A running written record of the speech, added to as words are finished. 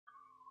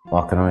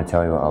Well, I can only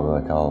tell you what I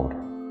were told.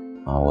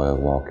 I were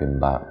walking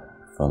back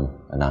from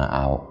a night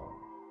out,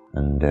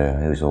 and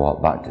it was a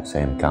walk back to the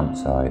same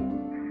campsite,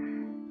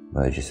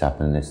 but it just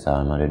happened this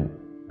time I didn't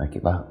make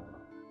it back.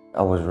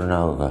 I was run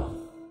over,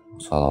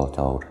 that's all I was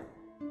told.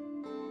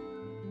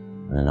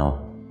 And then I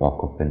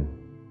woke up in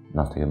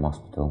Nottingham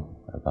Hospital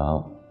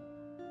about,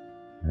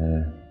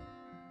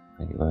 I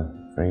think it was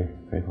three,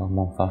 4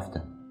 months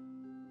after.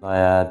 I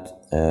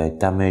had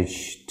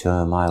damage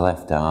to my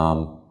left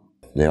arm.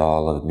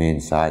 All of my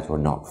insides were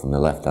knocked from the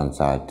left-hand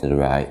side to the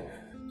right.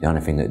 The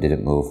only thing that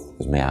didn't move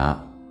was my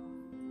heart.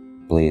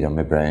 Bleed on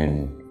my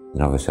brain,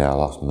 and obviously I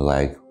lost my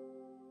leg.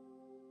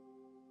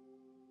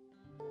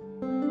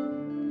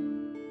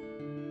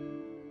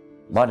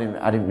 But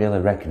I didn't really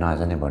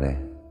recognise anybody.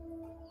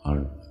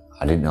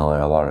 I didn't know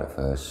where I was at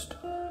first.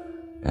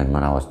 And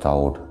when I was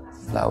told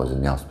that I was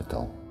in the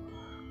hospital,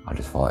 I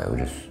just thought it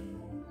was just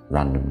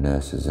random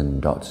nurses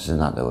and doctors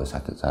and that were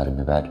sat outside of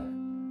my bed.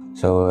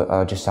 So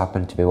I just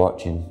happened to be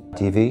watching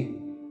TV,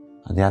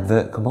 and the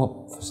advert come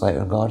up for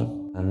Slater and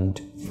Gordon,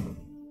 and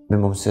my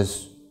mum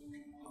says,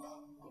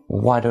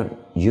 well, why don't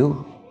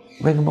you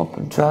ring them up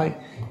and try,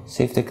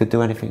 see if they could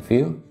do anything for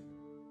you?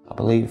 I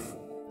believe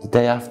the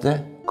day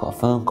after, got a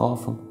phone call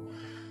from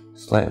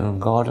Slater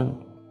and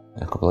Gordon.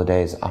 A couple of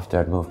days after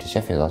I'd moved to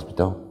Sheffield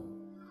Hospital,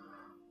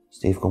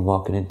 Steve come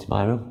walking into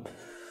my room,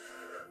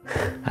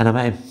 and I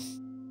met him.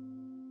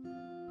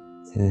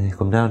 And he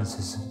come down and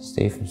says,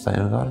 Steve from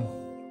Slater and Gordon.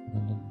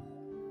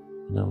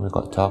 And then we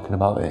got talking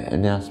about it,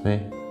 and he asked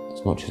me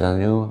as much as I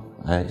knew.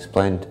 I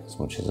explained as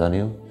much as I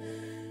knew.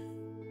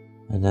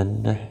 And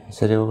then he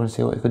said he was going to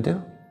see what he could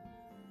do.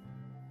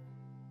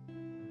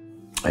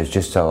 It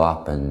just so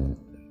happened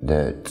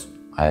that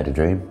I had a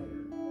dream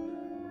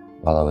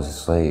while I was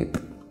asleep,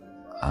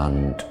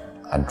 and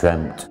I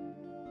dreamt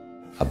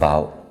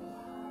about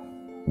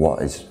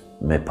what is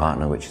my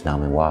partner, which is now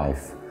my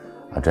wife.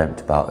 I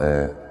dreamt about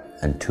her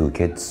and 2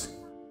 kids.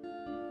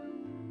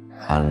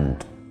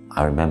 And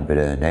I remembered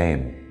her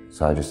name,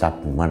 so I just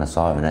happened, when I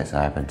saw her next,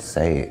 I happened to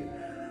say it,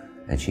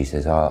 and she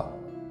says, oh,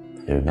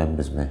 he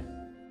remembers me.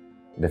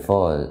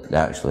 Before the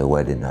actual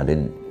wedding, I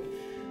didn't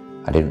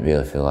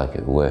really feel like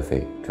it was worth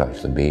it to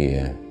actually be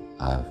here.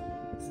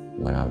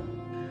 When I've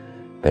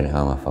been at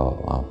home, I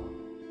thought, well,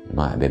 it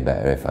might have been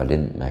better if I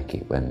didn't make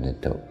it when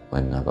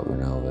I got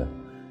run over,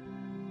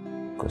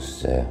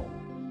 because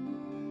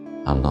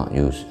I'm not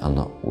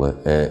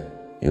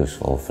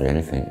useful for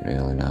anything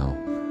really now.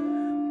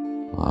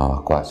 I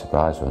was quite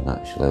surprised when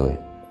actually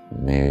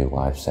my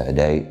wife set a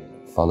date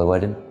for the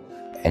wedding.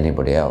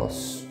 Anybody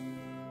else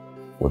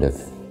would have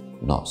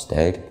not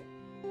stayed.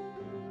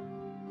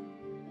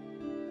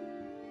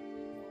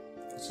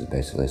 This is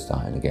basically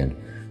starting again.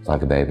 It's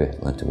like a baby,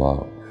 learn to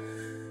walk.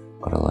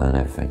 Got to learn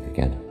everything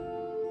again.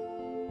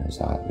 It's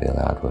really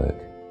hard work.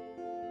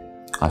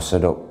 I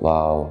stood up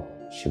while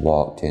she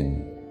walked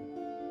in.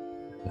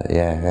 But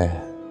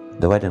yeah,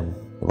 the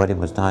wedding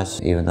was nice,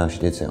 even though she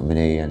did sit on my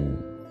knee,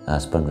 and I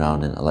spun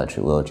around in an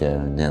electric wheelchair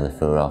and nearly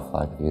threw her off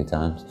like a few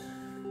times.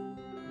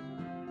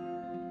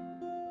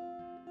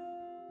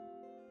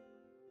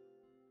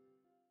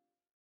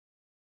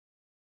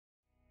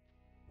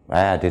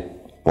 I did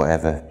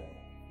whatever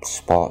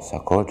sports I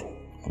could.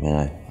 I mean,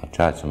 I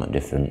tried something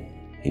different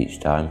each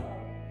time,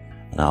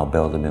 and I was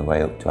building my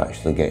way up to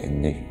actually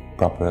getting the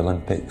proper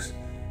Olympics.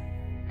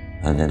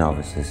 And then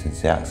obviously since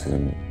the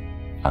accident,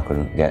 I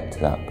couldn't get to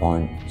that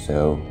point,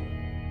 so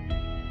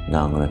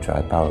now I'm going to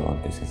try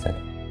Paralympics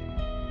instead.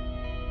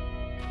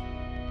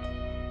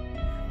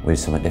 With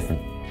something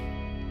different.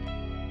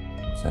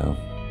 So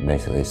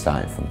basically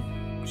starting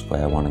from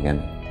square one again,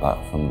 back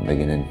from the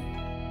beginning.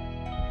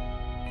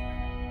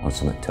 On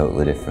something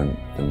totally different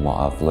than what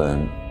I've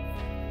learned,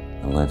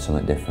 and learn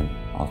something different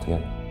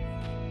altogether.